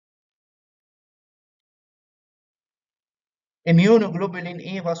Immunoglobulin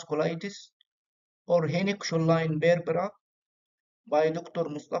A vasculitis or HENOCH-SCHONLEIN Berbera by Dr.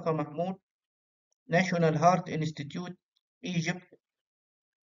 MOUSTAFA MAHMOUD, National Heart Institute, Egypt.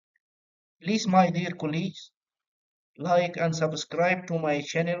 Please, my dear colleagues, like and subscribe to my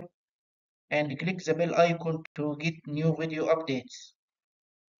channel and click the bell icon to get new video updates.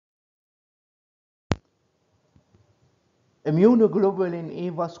 Immunoglobulin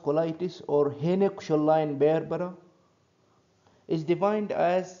A vasculitis or HENOCH-SCHONLEIN Berbera is defined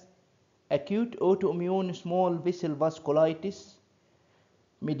as acute autoimmune small vessel vasculitis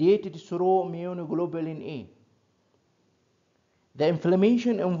mediated through immunoglobulin A. The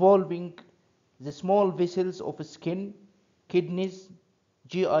inflammation involving the small vessels of skin, kidneys,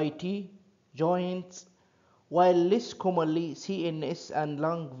 GIT, joints, while less commonly CNS and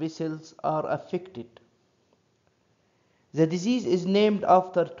lung vessels are affected. The disease is named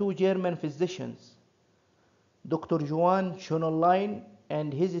after two German physicians, Dr. Johann Schonlein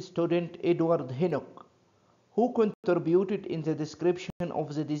and his student Edward Henoch, who contributed in the description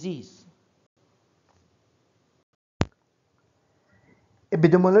of the disease.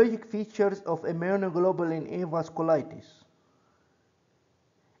 Epidemiologic features of immunoglobulin A vasculitis.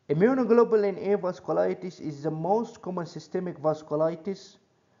 Immunoglobulin A vasculitis is the most common systemic vasculitis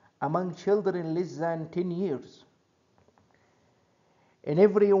among children less than 10 years. In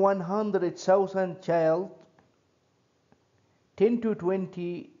every 100,000 child, 10 to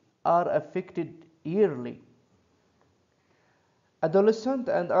 20 are affected yearly. Adolescents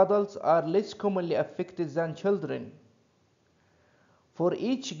and adults are less commonly affected than children. For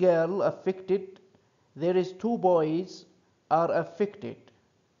each girl affected, there is 2 boys are affected,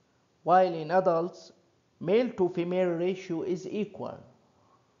 while in adults, male to female ratio is equal.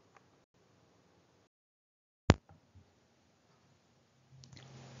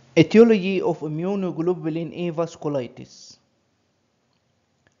 Etiology of immunoglobulin A vasculitis.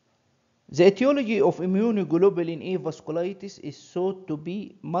 The etiology of immunoglobulin A vasculitis is thought to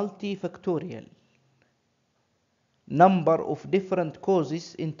be multifactorial. Number of different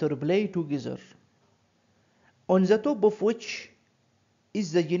causes interplay together, on the top of which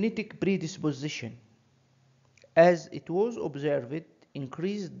is the genetic predisposition, as it was observed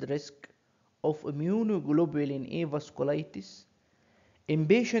increased risk of immunoglobulin A vasculitis in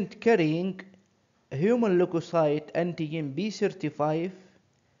patients carrying human leukocyte antigen B35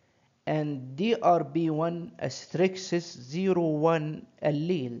 and DRB1 asterixis 01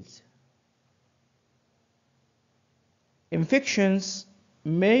 alleles. Infections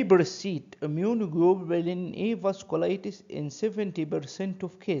may precede immunoglobulin A vasculitis in 70%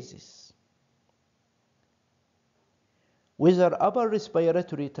 of cases, whether upper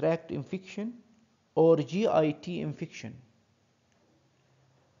respiratory tract infection or GIT infection.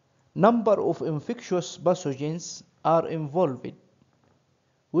 Number of infectious pathogens are involved,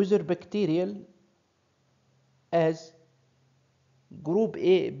 whether bacterial as group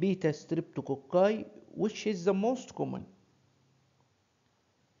A beta streptococci, which is the most common,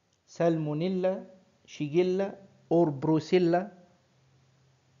 Salmonella, Shigella, or Brucella,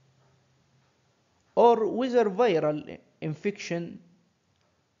 or whether viral infection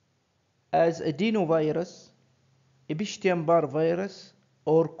as adenovirus, Epstein-Barr virus,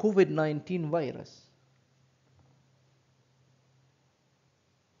 or COVID-19 virus.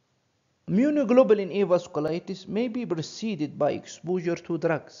 Immunoglobulin A vasculitis may be preceded by exposure to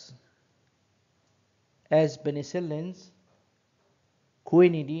drugs as penicillins,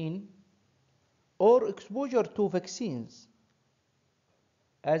 quinidine, or exposure to vaccines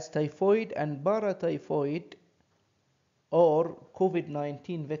as typhoid and paratyphoid or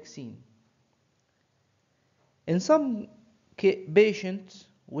COVID-19 vaccine. In some patients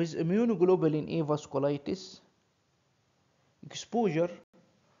with immunoglobulin A vasculitis, exposure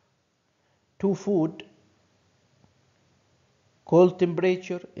to food, cold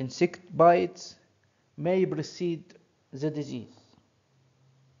temperature, insect bites may precede the disease.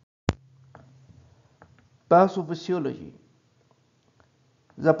 Pathophysiology.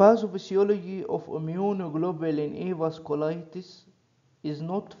 The pathophysiology of immunoglobulin A vasculitis is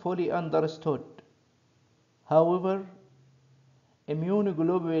not fully understood. However,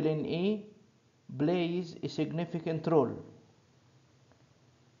 immunoglobulin A plays a significant role.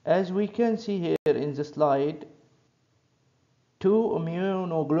 As we can see here in the slide, 2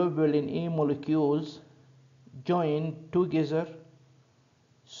 immunoglobulin A molecules join together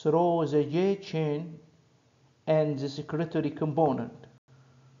through the J chain and the secretory component.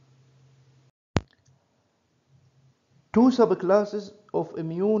 2 subclasses of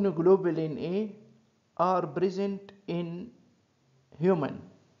immunoglobulin A are present in human: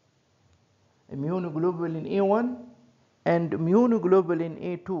 immunoglobulin A1 and immunoglobulin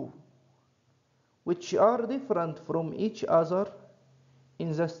A2, which are different from each other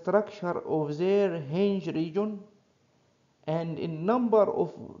in the structure of their hinge region and in number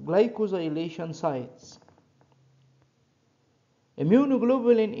of glycosylation sites.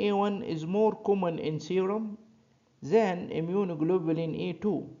 Immunoglobulin A1 is more common in serum than immunoglobulin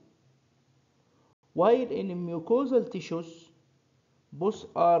A2, while in mucosal tissues both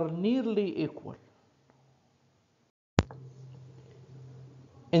are nearly equal.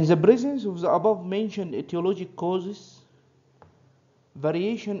 In the presence of the above-mentioned etiologic causes,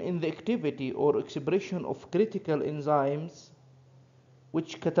 variation in the activity or expression of critical enzymes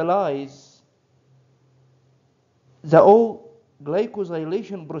which catalyze the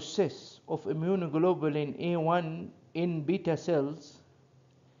O-glycosylation process of immunoglobulin A1 in beta cells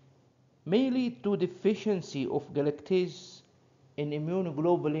may lead to deficiency of galactase in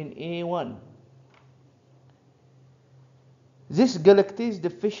immunoglobulin A1. This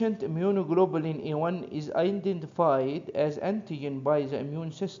galactase-deficient immunoglobulin A1 is identified as antigen by the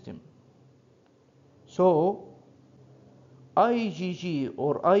immune system. So, IgG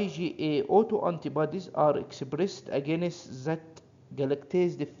or IgA autoantibodies are expressed against that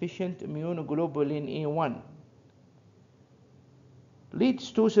galactase-deficient immunoglobulin A1, leads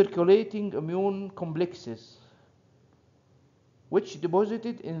to circulating immune complexes, which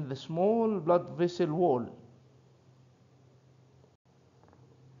deposited in the small blood vessel wall.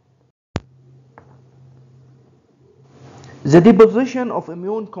 The deposition of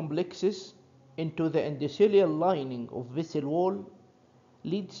immune complexes into the endothelial lining of vessel wall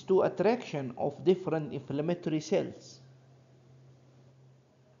leads to attraction of different inflammatory cells,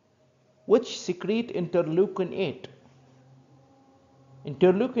 which secrete interleukin 8.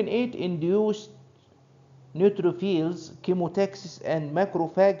 Interleukin 8 induced neutrophils, chemotaxis, and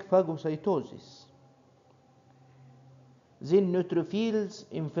macrophage phagocytosis. Then neutrophils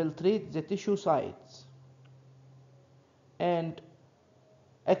infiltrate the tissue sites, and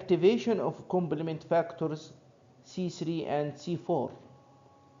activation of complement factors C3 and C4.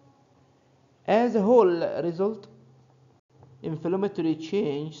 As a whole result, inflammatory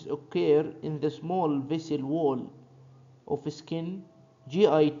changes occur in the small vessel wall of skin,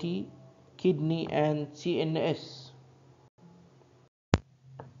 GIT, kidney, and CNS.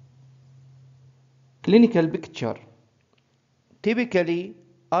 Clinical picture. Typically,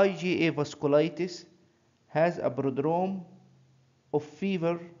 IgA vasculitis has a prodrome of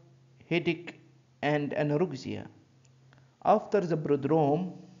fever, headache, and anorexia. After the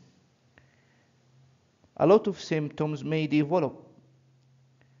prodrome, a lot of symptoms may develop.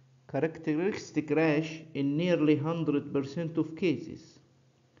 Characteristic rash in nearly 100% of cases.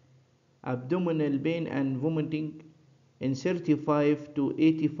 Abdominal pain and vomiting in 35 to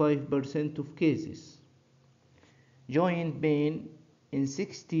 85% of cases. Joint pain in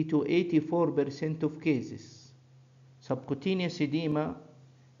 60 to 84% of cases. Subcutaneous edema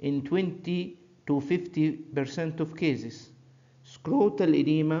in 20 to 50% of cases. Scrotal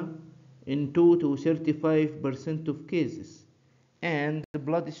edema in 2 to 35% of cases. And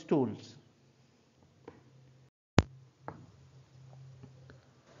blood stools.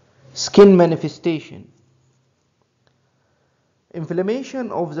 Skin manifestation.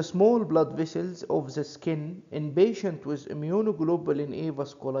 Inflammation of the small blood vessels of the skin in patients with immunoglobulin A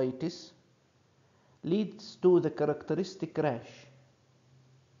vasculitis leads to the characteristic rash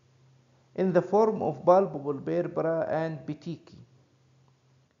in the form of palpable purpura and petechiae,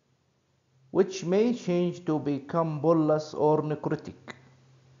 which may change to become bullous or necrotic.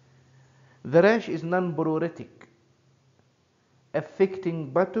 The rash is non-pruritic, affecting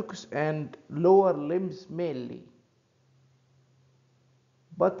buttocks and lower limbs mainly,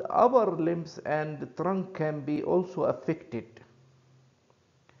 but upper limbs and trunk can be also affected.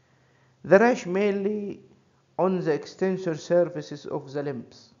 The rash mainly on the extensor surfaces of the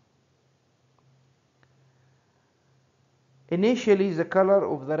limbs. Initially, the color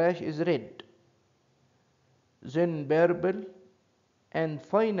of the rash is red, then purple, and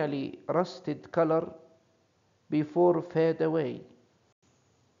finally rusted color before fade away.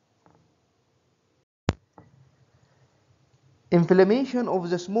 Inflammation of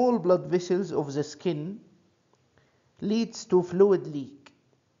the small blood vessels of the skin leads to fluid leak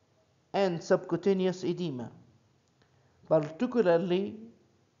and subcutaneous edema, particularly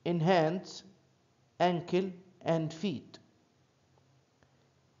in hands, ankle, and feet.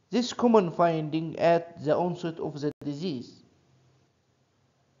 This common finding at the onset of the disease.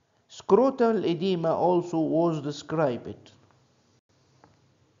 Scrotal edema also was described.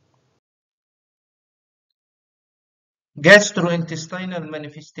 Gastrointestinal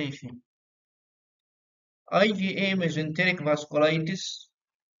manifestation. IgA mesenteric vasculitis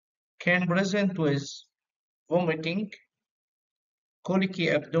can present with vomiting, colicky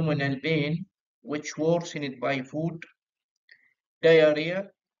abdominal pain, which worsened by food, diarrhea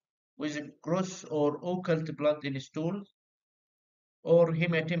with gross or occult blood in stool, or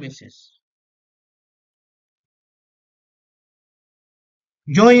hematemesis.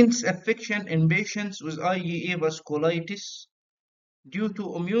 Joints affection in patients with IgA vasculitis due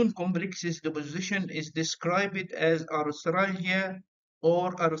to immune complexes deposition is described as arthralgia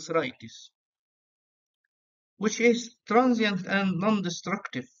or arthritis, which is transient and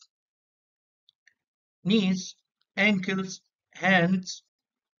non-destructive. Knees, ankles, hands,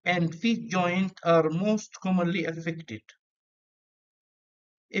 and feet joint are most commonly affected.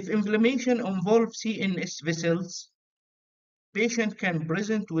 If inflammation involves CNS vessels, patient can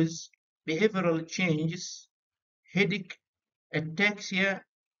present with behavioral changes, headache, ataxia,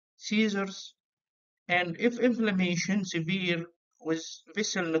 seizures, and if inflammation severe with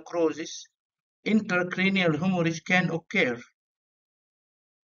vessel necrosis, intracranial hemorrhage can occur.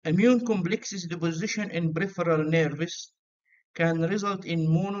 Immune complexes deposition in peripheral nerves can result in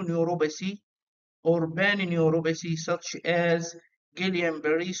mononeuropathy or polyneuropathy such as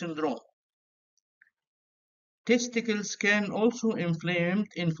Guillain-Barré syndrome. Testicles can also inflamed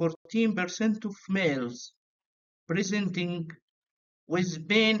in 14% of males, presenting with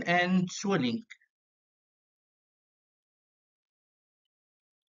pain and swelling.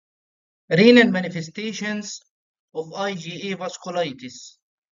 Renal manifestations of IgA vasculitis.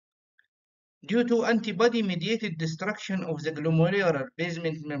 Due to antibody-mediated destruction of the glomerular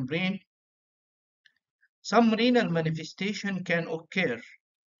basement membrane, some renal manifestation can occur,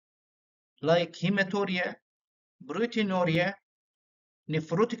 like hematuria, proteinuria,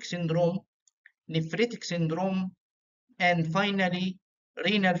 nephrotic syndrome, and finally,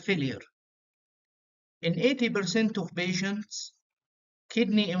 renal failure. In 80% of patients,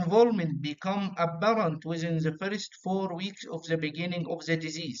 kidney involvement becomes apparent within the first 4 weeks of the beginning of the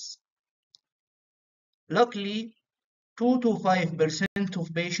disease. Luckily, 2 to 5%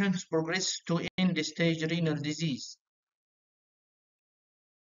 of patients progress to end-stage renal disease.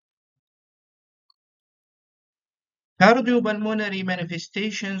 Cardiopulmonary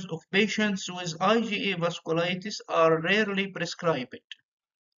manifestations of patients with IgA vasculitis are rarely prescribed.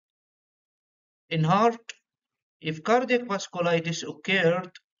 In heart, if cardiac vasculitis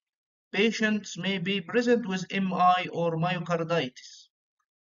occurred, patients may be present with MI or myocarditis.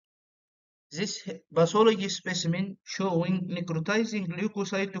 This pathology specimen showing necrotizing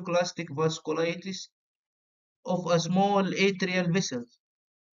leukocytoclastic vasculitis of a small atrial vessel.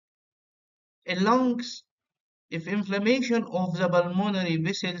 In lungs, if inflammation of the pulmonary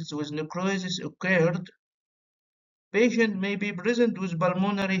vessels with necrosis occurred, patient may be present with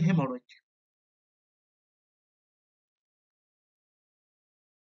pulmonary hemorrhage.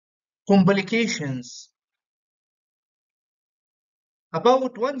 Complications.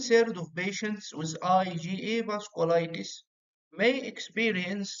 About 1/3 of patients with IgA vasculitis may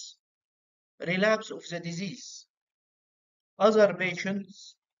experience relapse of the disease. Other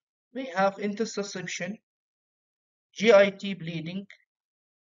patients may have intussusception, GIT bleeding,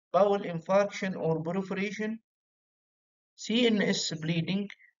 bowel infarction or perforation, CNS bleeding,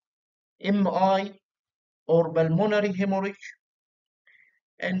 MI or pulmonary hemorrhage,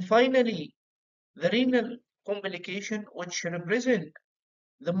 and finally, the renal complication, which represent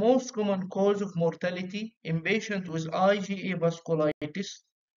the most common cause of mortality in patients with IgA vasculitis,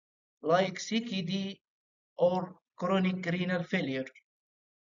 like CKD or chronic renal failure.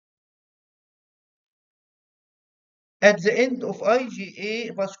 At the end of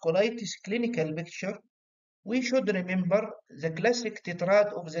IgA vasculitis clinical picture, we should remember the classic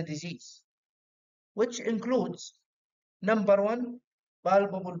tetrad of the disease, which includes number 1,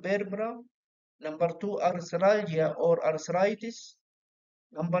 palpable purpura, number 2, arthralgia or arthritis,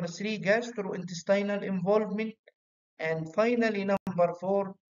 number 3, gastrointestinal involvement, and finally number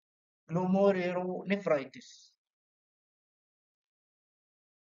 4, glomerulonephritis.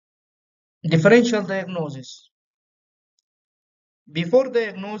 Differential diagnosis. Before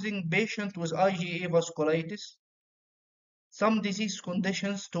diagnosing patient with IgA vasculitis, some disease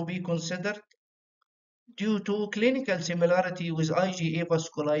conditions to be considered due to clinical similarity with IgA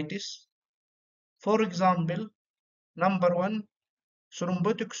vasculitis. For example, number 1,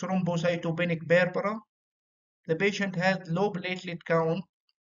 thrombotic thrombocytopenic purpura. The patient had low platelet count,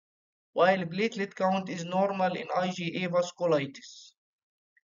 while platelet count is normal in IgA vasculitis.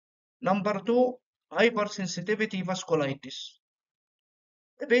 Number 2, hypersensitivity vasculitis.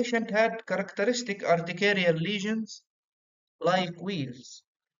 The patient had characteristic urticarial lesions like wheals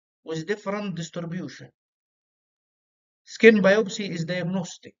with different distribution. Skin biopsy is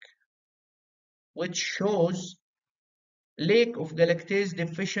diagnostic, which shows lack of galactase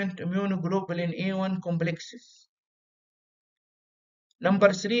deficient immunoglobulin A1 complexes.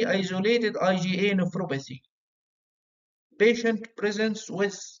 Number 3, isolated IgA nephropathy. Patient presents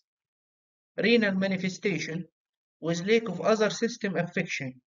with renal manifestation with lack of other system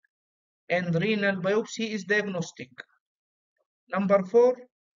affection, and renal biopsy is diagnostic. Number 4,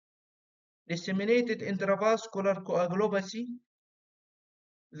 disseminated intravascular coagulopathy.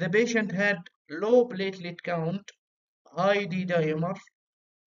 The patient had low platelet count, high D-dimer,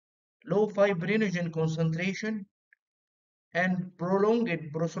 low fibrinogen concentration, and prolonged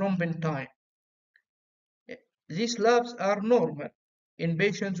prothrombin time. These labs are normal in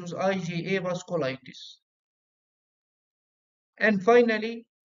patients with IgA vasculitis. And finally,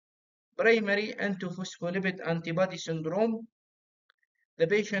 primary antiphospholipid antibody syndrome. The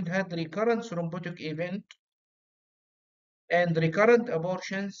patient had recurrent thrombotic event and recurrent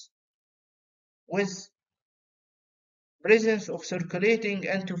abortions with presence of circulating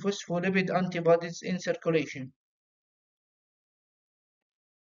antiphospholipid antibodies in circulation.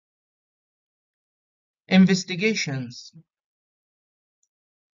 Investigations.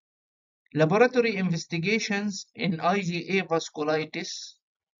 Laboratory investigations in IgA vasculitis,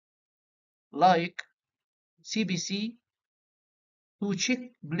 like CBC, to check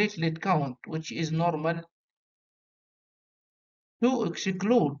platelet count, which is normal, to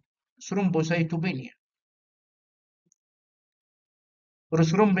exclude thrombocytopenia.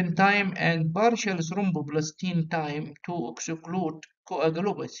 Prothrombin time and partial thromboplastin time to exclude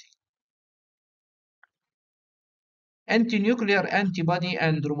coagulopathy. Antinuclear antibody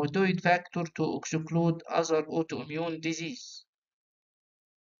and rheumatoid factor to exclude other autoimmune disease.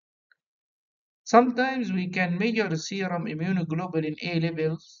 Sometimes we can measure serum immunoglobulin A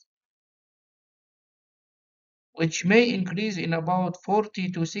levels, which may increase in about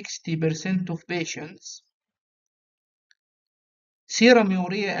 40 to 60% of patients. Serum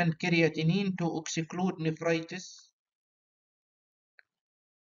urea and creatinine to exclude nephritis.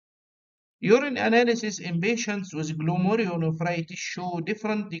 Urine analysis in patients with glomerulonephritis show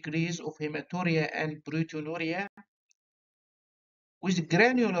different degrees of hematuria and proteinuria with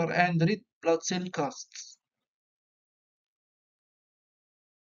granular and red blood cell casts.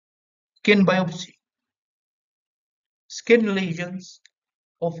 Skin biopsy. Skin lesions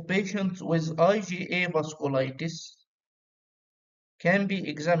of patients with IgA vasculitis can be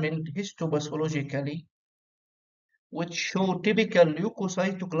examined histopathologically, which show typical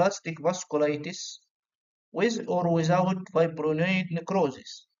leukocytoclastic vasculitis with or without fibrinoid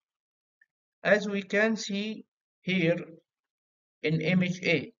necrosis, as we can see here in image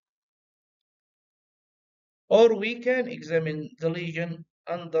A. Or we can examine the lesion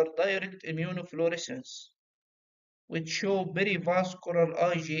under direct immunofluorescence, which show perivascular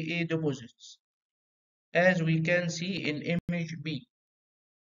IgA deposits, as we can see in image B.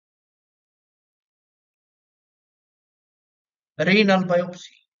 Renal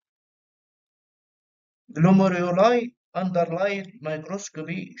biopsy. Glomeruli under light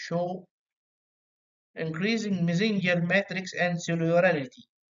microscopy show increasing mesangial matrix and cellularity,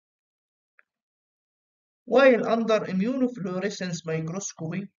 while under immunofluorescence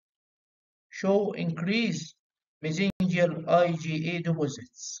microscopy show increased mesangial IgA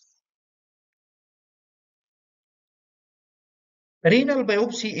deposits. Renal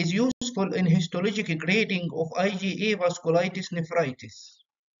biopsy is useful in histologic grading of IgA vasculitis nephritis,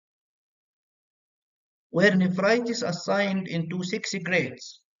 where nephritis assigned into 6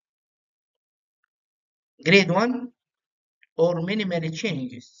 grades. Grade 1, or minimal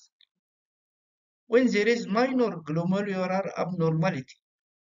changes, when there is minor glomerular abnormality.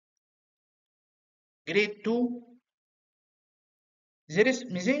 Grade 2, there is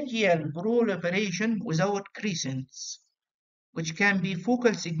mesangial proliferation without crescents, which can be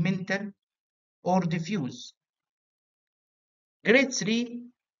focal segmental or diffuse. Grade 3,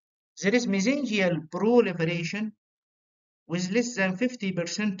 there is mesangial proliferation with less than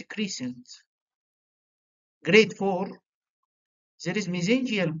 50% crescents. Grade 4, there is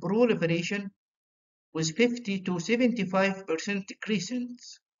mesangial proliferation with 50 to 75%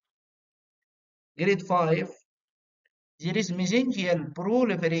 crescents. Grade 5, there is mesangial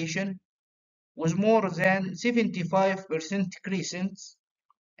proliferation with more than 75% crescents.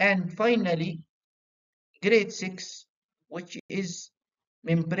 And finally, grade 6, which is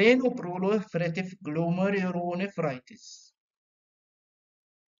membranoproliferative glomerulonephritis.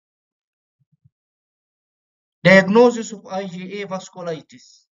 Diagnosis of IgA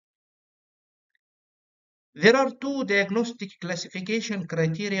vasculitis. There are 2 diagnostic classification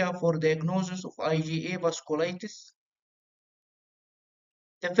criteria for diagnosis of IgA vasculitis.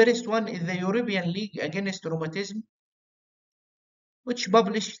 The first one is the European League Against Rheumatism, which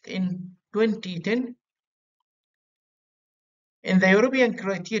published in 2010. In the European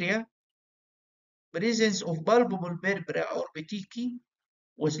criteria, presence of palpable purpura or petechiae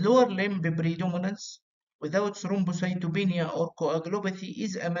with lower limb predominance without thrombocytopenia or coagulopathy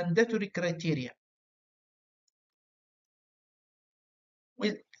is a mandatory criteria,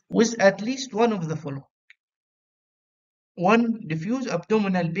 with at least one of the following. 1. Diffuse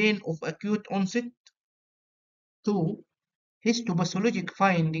abdominal pain of acute onset. 2. Histopathologic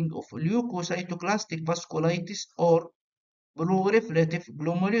finding of leukocytoclastic vasculitis or proliferative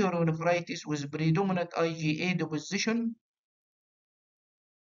glomerulonephritis with predominant IgA deposition.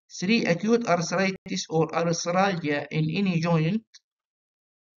 3. Acute arthritis or arthralgia in any joint.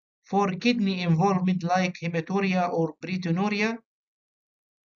 4. Kidney involvement like hematuria or proteinuria.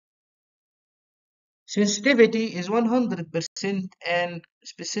 Sensitivity is 100% and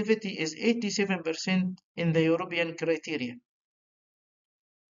specificity is 87% in the European criteria.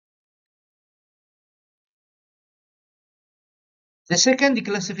 The second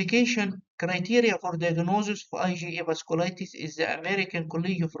classification criteria for diagnosis of IgA vasculitis is the American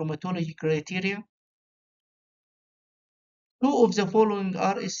College of Rheumatology criteria. 2 of the following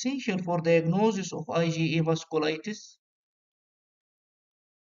are essential for diagnosis of IgA vasculitis.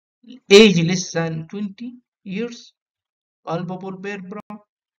 Age less than 20 years, palpable purpura,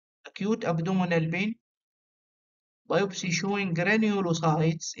 acute abdominal pain, biopsy showing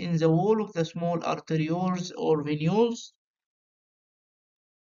granulocytes in the wall of the small arterioles or venules.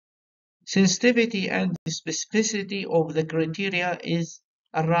 Sensitivity and specificity of the criteria is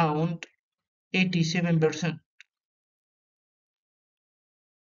around 87%.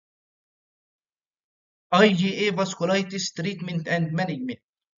 IgA vasculitis treatment and management.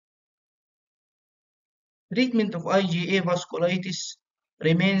 Treatment of IgA vasculitis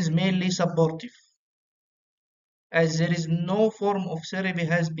remains mainly supportive, as there is no form of therapy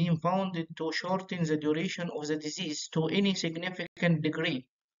has been found to shorten the duration of the disease to any significant degree.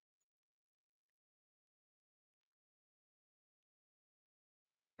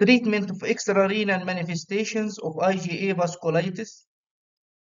 Treatment of extrarenal manifestations of IgA vasculitis.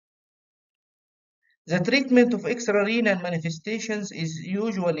 The treatment of extrarenal manifestations is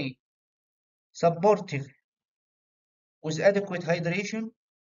usually supportive with adequate hydration,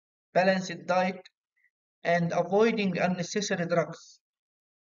 balanced diet, and avoiding unnecessary drugs.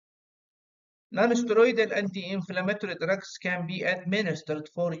 Non-steroidal anti-inflammatory drugs can be administered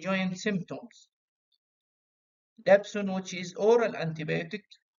for joint symptoms. Dapsone, which is oral antibiotic,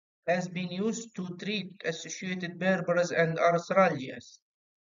 has been used to treat associated purpuras and arthralgias.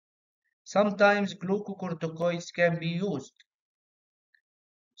 Sometimes glucocorticoids can be used.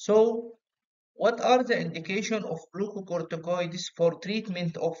 So, what are the indications of glucocorticoids for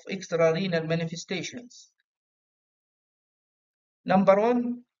treatment of extrarenal manifestations? Number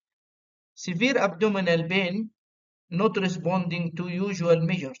 1, severe abdominal pain not responding to usual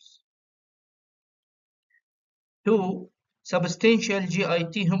measures. 2. Substantial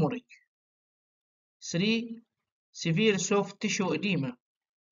GIT hemorrhage. 3. Severe soft tissue edema.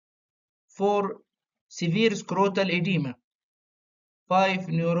 4. Severe scrotal edema. 5.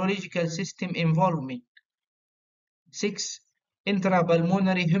 Neurological system involvement. 6.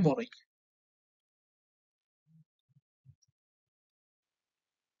 Intrapulmonary hemorrhage.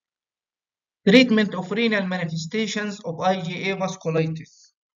 Treatment of renal manifestations of IgA vasculitis.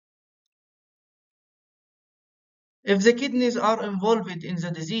 If the kidneys are involved in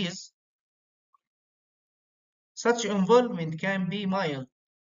the disease, such involvement can be mild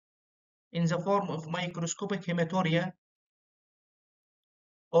in the form of microscopic hematuria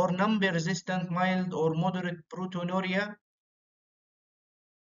or non-persistent mild or moderate proteinuria.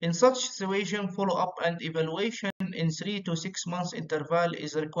 In such situation, follow-up and evaluation in 3 to 6 months interval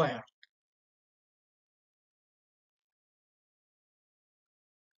is required.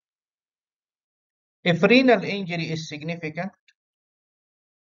 If renal injury is significant,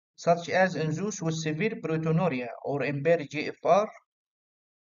 such as in those with severe proteinuria or impaired GFR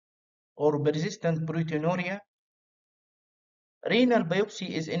or persistent proteinuria, renal biopsy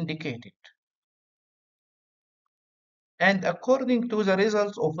is indicated. And according to the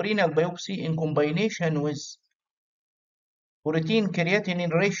results of renal biopsy in combination with protein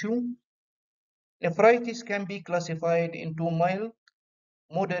creatinine ratio, nephritis can be classified into mild,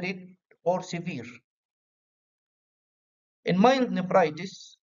 moderate, or severe. In mild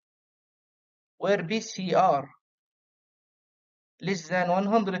nephritis, where PCR less than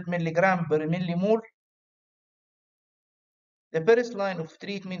 100 mg per millimole, the first line of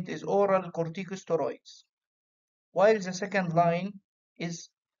treatment is oral corticosteroids, while the second line is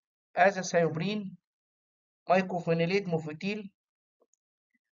azathioprine, mycophenolate mofetil,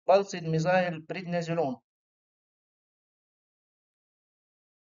 pulsed methyl prednisolone.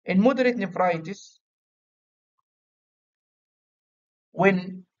 In moderate nephritis,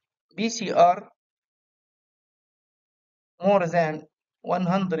 when PCR more than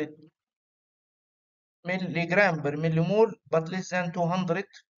 100 milligram per millimole but less than 200,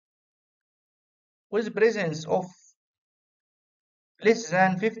 with presence of less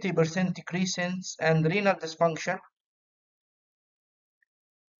than 50% crescents and renal dysfunction,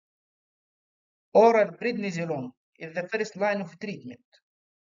 oral prednisolone is the first line of treatment.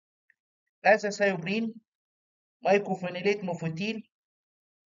 Azathioprine, mycophenolate mofetil,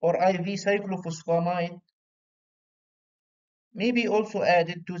 or IV cyclophosphamide may be also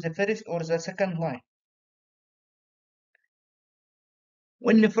added to the first or the second line.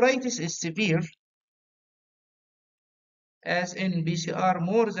 When nephritis is severe, as in PCR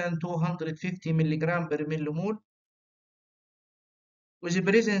more than 250 milligram per millimole, with the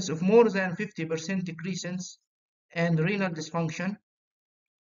presence of more than 50% crescents and renal dysfunction,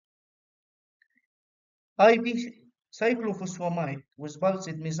 IV cyclophosphamide with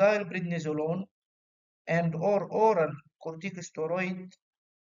pulsed methyl prednisolone and or oral corticosteroid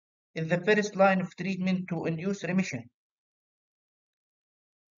is the first line of treatment to induce remission.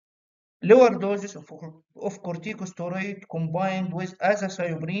 Lower doses of corticosteroid combined with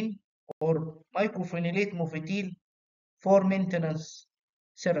azathioprine or mycophenolate mofetil for maintenance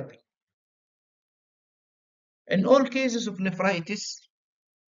therapy. In all cases of nephritis,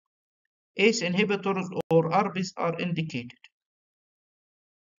 ACE inhibitors or ARBs are indicated.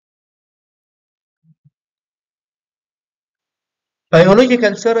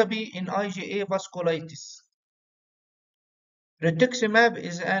 Biological therapy in IgA vasculitis. Rituximab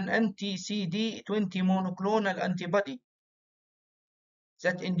is an anti-CD20 monoclonal antibody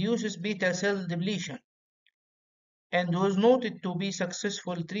that induces beta cell depletion and was noted to be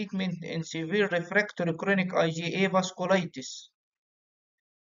successful treatment in severe refractory chronic IgA vasculitis.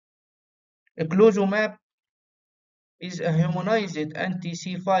 Eculizumab is a humanized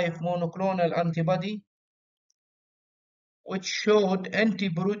anti-C5 monoclonal antibody which showed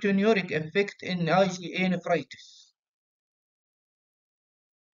antiproteinuric effect in IgA nephritis.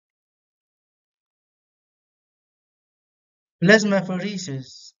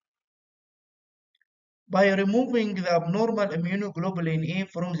 Plasmapheresis. By removing the abnormal immunoglobulin A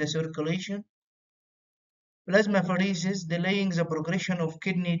from the circulation, plasmapheresis delaying the progression of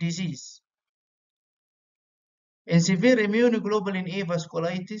kidney disease. In severe immunoglobulin A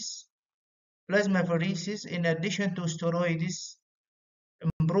vasculitis, plasmapheresis, in addition to steroids,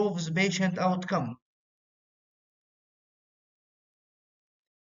 improves patient outcome.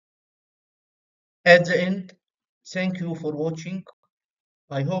 At the end, thank you for watching.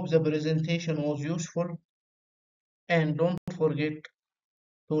 I hope the presentation was useful, and don't forget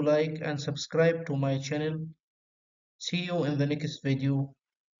to like and subscribe to my channel. See you in the next video.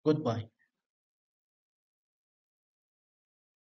 Goodbye.